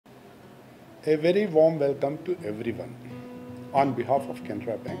A very warm welcome to everyone. On behalf of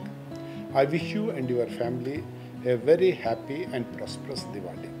Canara Bank, I wish you and your family a very happy and prosperous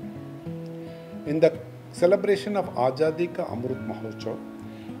Diwali. In the celebration of Azadi Ka Amrit Mahotsav,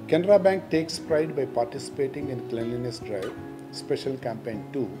 Canara Bank takes pride by participating in Cleanliness Drive, Special Campaign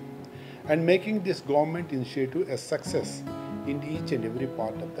 2, and making this government initiative a success in each and every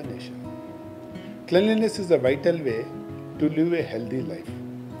part of the nation. Cleanliness is a vital way to live a healthy life.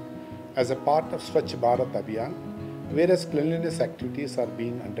 As a part of Swachh Bharat Abhiyan, various cleanliness activities are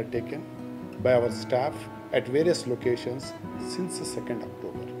being undertaken by our staff at various locations since the 2nd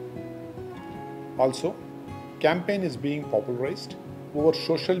October. Also, campaign is being popularized over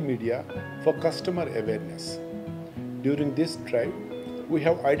social media for customer awareness. During this drive, we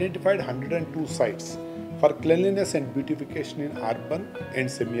have identified 102 sites for cleanliness and beautification in urban and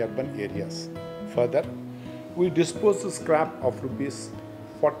semi-urban areas. Further, we disposed the scrap of rupees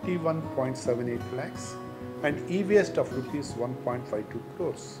 41.78 lakhs and e-waste of rupees 1.52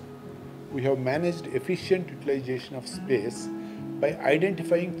 crores. We have managed efficient utilization of space by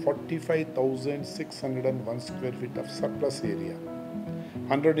identifying 45,601 square feet of surplus area.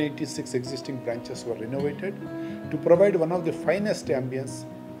 186 existing branches were renovated to provide one of the finest ambience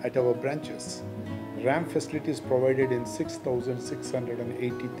at our branches. Ramp facilities provided in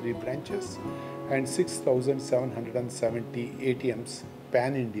 6,683 branches and 6,770 ATMs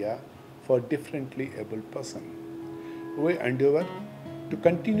pan-India for differently abled persons. We endeavor to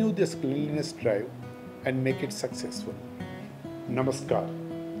continue this cleanliness drive and make it successful. Namaskar.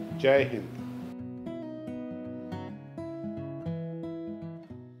 Jai Hind.